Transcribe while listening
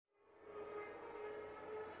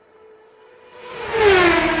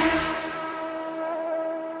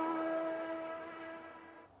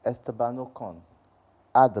Esteban Ocon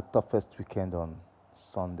had the toughest weekend on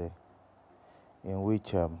Sunday, in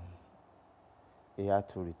which he had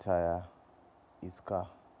to retire his car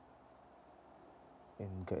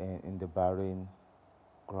in the Bahrain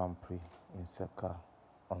Grand Prix in Secca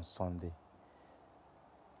on Sunday.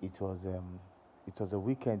 It was a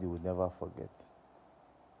weekend he would never forget.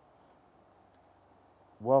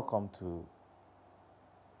 Welcome to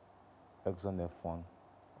Exxon F1,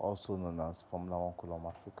 also known as Formula One Column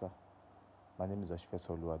Africa. My name is Ashfesa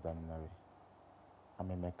Oluwadaminari.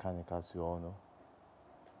 I'm a mechanic, as you all know.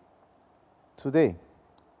 Today,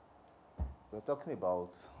 we're talking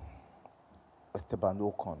about Esteban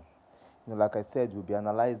Ocon. Like I said, we'll be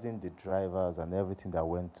analyzing the drivers and everything that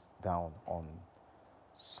went down on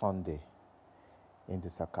Sunday in the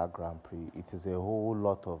Secca Grand Prix. It is a whole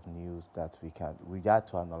lot of news that we had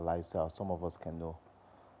to analyze so some of us can know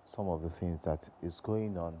some of the things that is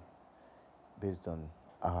going on based on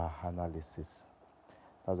our analysis.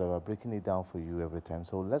 That's why we're breaking it down for you every time.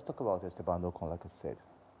 So let's talk about Esteban Ocon, like I said.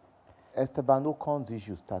 Esteban Ocon's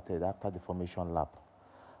issue started after the formation lap.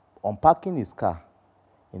 On parking his car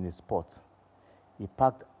in his spot, he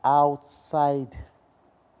parked outside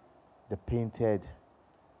the painted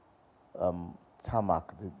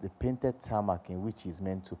tarmac, the painted tarmac in which he's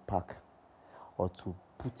meant to park or to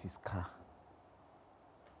put his car.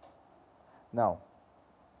 Now,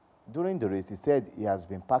 during the race, he said he has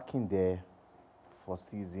been parking there for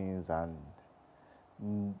seasons and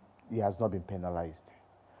he has not been penalized.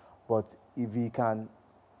 But if he can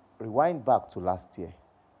rewind back to last year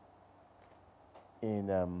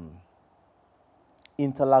in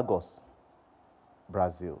Interlagos,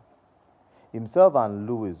 Brazil, himself and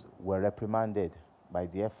Lewis were reprimanded by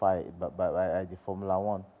the by the Formula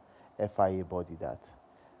One FIA body that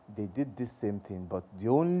they did this same thing, but the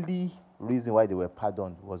only reason why they were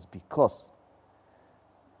pardoned was because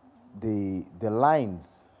the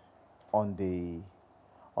lines on the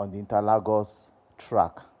Interlagos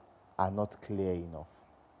track are not clear enough.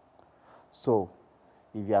 So,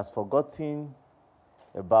 if he has forgotten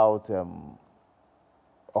about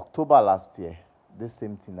October last year, this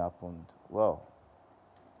same thing happened. Well,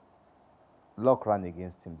 luck ran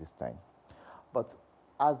against him this time. But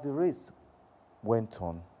as the race went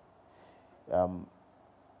on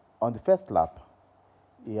the first lap,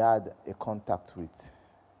 he had a contact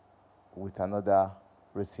with another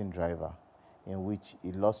racing driver in which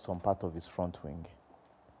he lost some part of his front wing.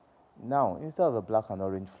 Now, instead of a black and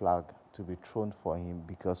orange flag to be thrown for him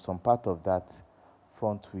because some part of that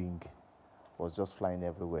front wing was just flying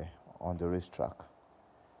everywhere on the racetrack,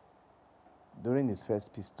 during his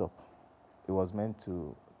first pit stop, he was meant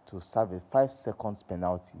to serve a 5 seconds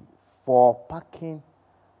penalty for parking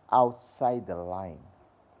outside the line.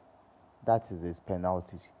 That is his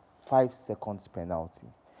penalty, 5 seconds penalty.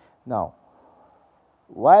 Now,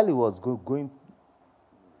 while he was going,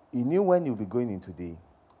 he knew when he'll be going into the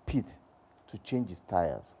pit to change his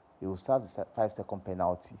tires. He will serve the 5 second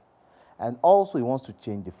penalty. And also he wants to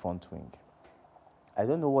change the front wing. I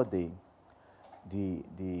don't know what the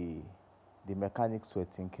mechanics were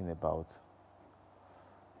thinking about.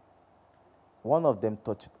 One of them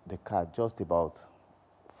touched the car just about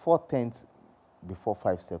 4/10 before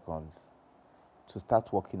 5 seconds to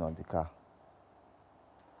start working on the car.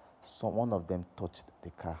 So one of them touched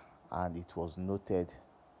the car and it was noted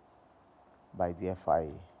by the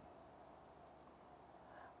FIA.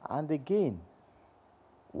 And again,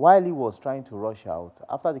 while he was trying to rush out,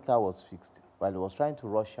 after the car was fixed, while he was trying to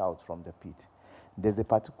rush out from the pit, there's a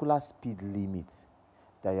particular speed limit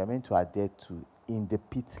that you're meant to adhere to in the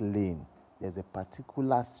pit lane. There's a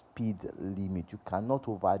particular speed limit. You cannot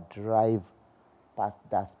overdrive past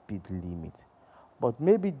that speed limit. But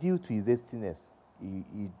maybe due to his hastiness,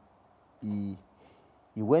 he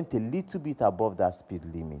went a little bit above that speed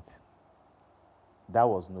limit. That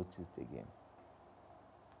was noticed again.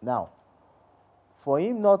 Now, for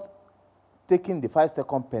him not taking the 5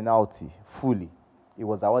 second penalty fully, he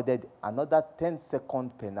was awarded another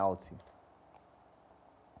 10-second penalty.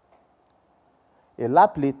 A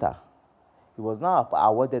lap later, he was now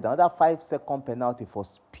awarded another 5 second penalty for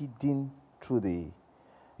speeding through the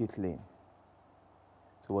pit lane.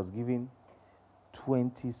 So he was given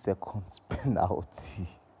 20 seconds penalty,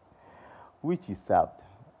 which he served.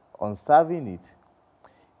 On serving it,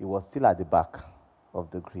 he was still at the back of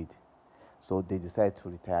the grid. So they decided to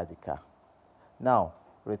retire the car. Now,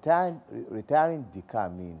 retiring the car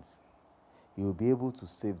means he will be able to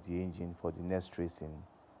save the engine for the next race in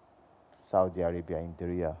Saudi Arabia, in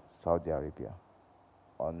Diriyah, Saudi Arabia,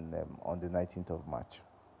 on the 19th of March.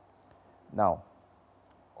 Now,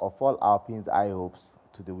 of all Alpine's high hopes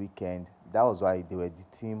to the weekend, that was why they were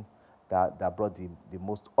the team that brought the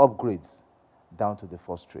most upgrades down to the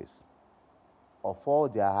first race. Of all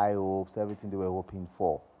their high hopes, everything they were hoping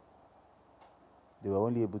for, they were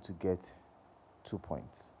only able to get 2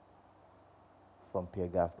 points from Pierre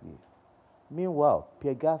Gasly. Meanwhile,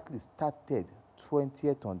 Pierre Gasly started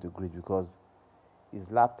 20th on the grid because his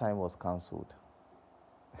lap time was cancelled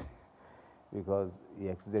because he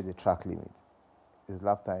exceeded the track limit. His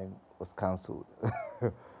lap time was cancelled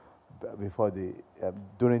before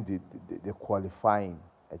during the qualifying.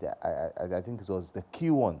 I think it was the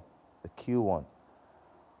Q1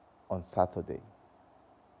 on Saturday.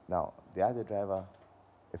 Now, the other driver,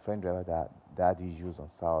 a friend driver that had issues on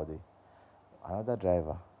Saturday, another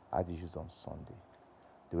driver had issues on Sunday.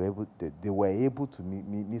 They were able to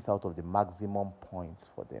miss out of the maximum points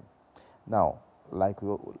for them. Now, like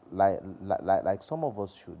some of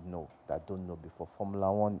us should know that don't know before,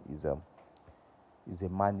 Formula One is a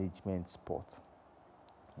management sport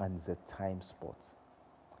and it's a time sport.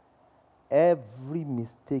 Every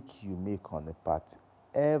mistake you make on the path,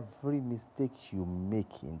 every mistake you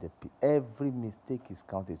make every mistake is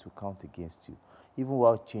counted to count against you. Even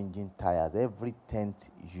while changing tires, every tenth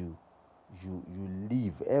you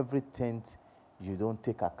leave, every tenth you don't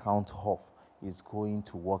take account of is going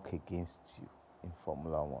to work against you in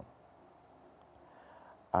Formula One.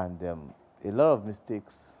 And a lot of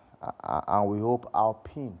mistakes, and we hope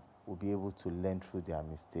Alpine will be able to learn through their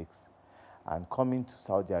mistakes. And coming to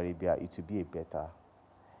Saudi Arabia, it will be a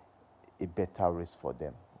better race for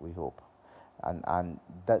them, we hope. And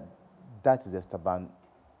that is Esteban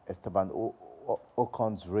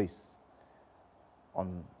Ocon's race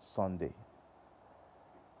on Sunday.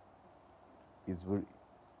 His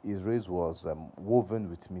race was woven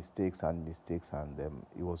with mistakes, and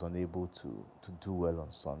he was unable to do well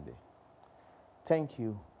on Sunday. Thank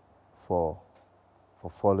you for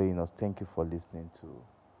following us. Thank you for listening to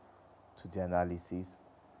the analysis.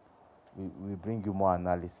 We bring you more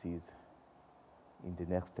analysis in the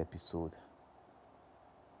next episode.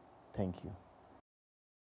 Thank you.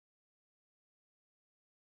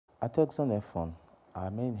 At Exxon F1,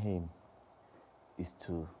 our main aim is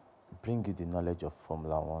to bring you the knowledge of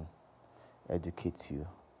Formula One, educate you,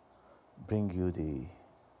 bring you the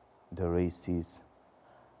races,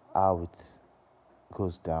 how it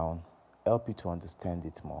goes down, help you to understand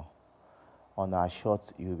it more. On our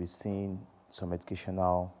shorts, you'll be seeing some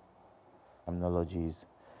educational terminologies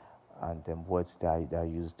and words that are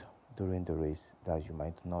used during the race that you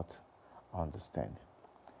might not understand.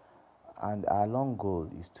 And our long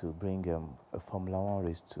goal is to bring a Formula One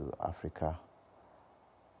race to Africa,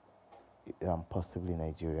 possibly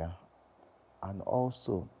Nigeria, and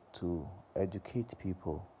also to educate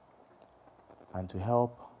people and to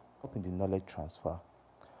help in the knowledge transfer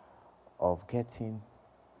of getting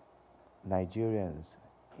Nigerians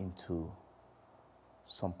into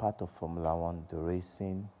some part of Formula One, the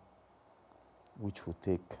racing, which will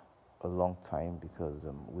take a long time because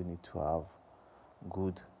we need to have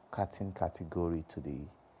good karting category to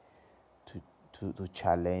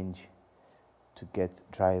challenge, to get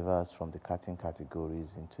drivers from the karting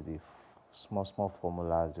categories into the small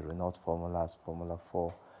formulas, the Renault formulas, Formula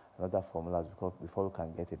 4, and other formulas before we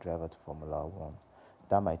can get a driver to Formula 1.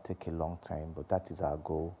 That might take a long time, but that is our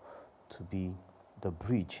goal, to be the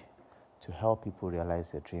bridge to help people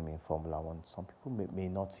realize their dream in Formula 1. Some people may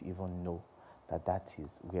not even know that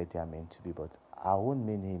is where they are meant to be, but our own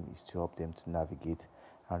main aim is to help them to navigate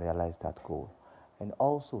and realize that goal. And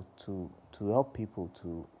also to help people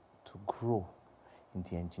to grow in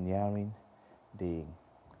the engineering, the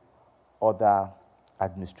other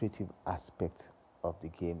administrative aspect of the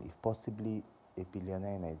game. If possibly a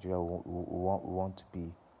billionaire in Nigeria want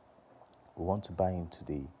to buy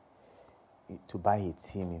to buy a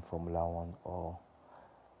team in Formula One or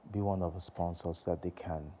be one of the sponsors, so that they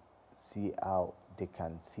can see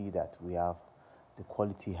that we have the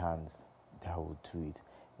quality hands that will do it,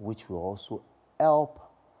 which will also help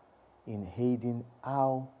in aiding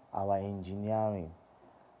how our engineering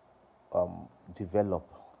develop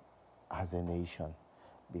as a nation,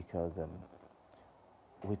 because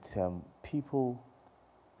with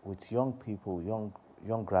young people,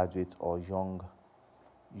 young graduates or young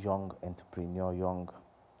entrepreneur, young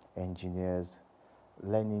engineers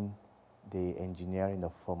learning the engineering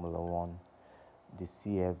of Formula One, the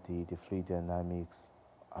CFD, the fluid dynamics,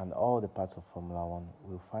 and all the parts of Formula One,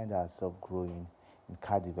 we'll find ourselves growing in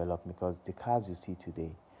car development, because the cars you see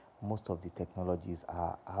today, most of the technologies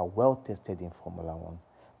are well tested in Formula One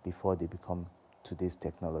before they become today's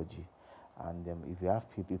technology. And if you have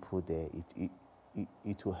people there,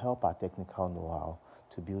 it will help our technical know-how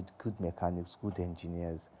to build good mechanics, good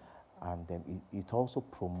engineers, and it also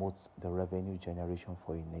promotes the revenue generation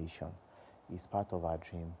for a nation. It's part of our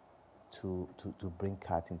dream to bring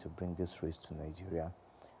karting, to bring this race to Nigeria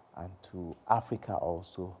and to Africa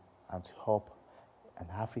also, and to help a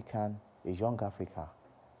young African,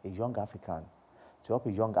 to help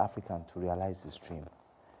a young African to realize his dream,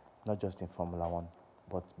 not just in Formula One,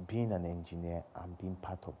 but being an engineer and being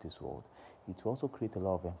part of this world. It will also create a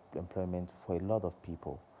lot of employment for a lot of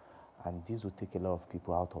people, and this will take a lot of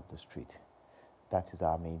people out of the street. That is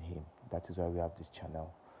our main aim. That is why we have this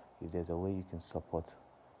channel. If there's a way you can support,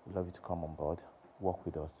 we'd love you to come on board, work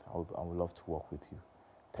with us. I would love to work with you.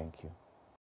 Thank you.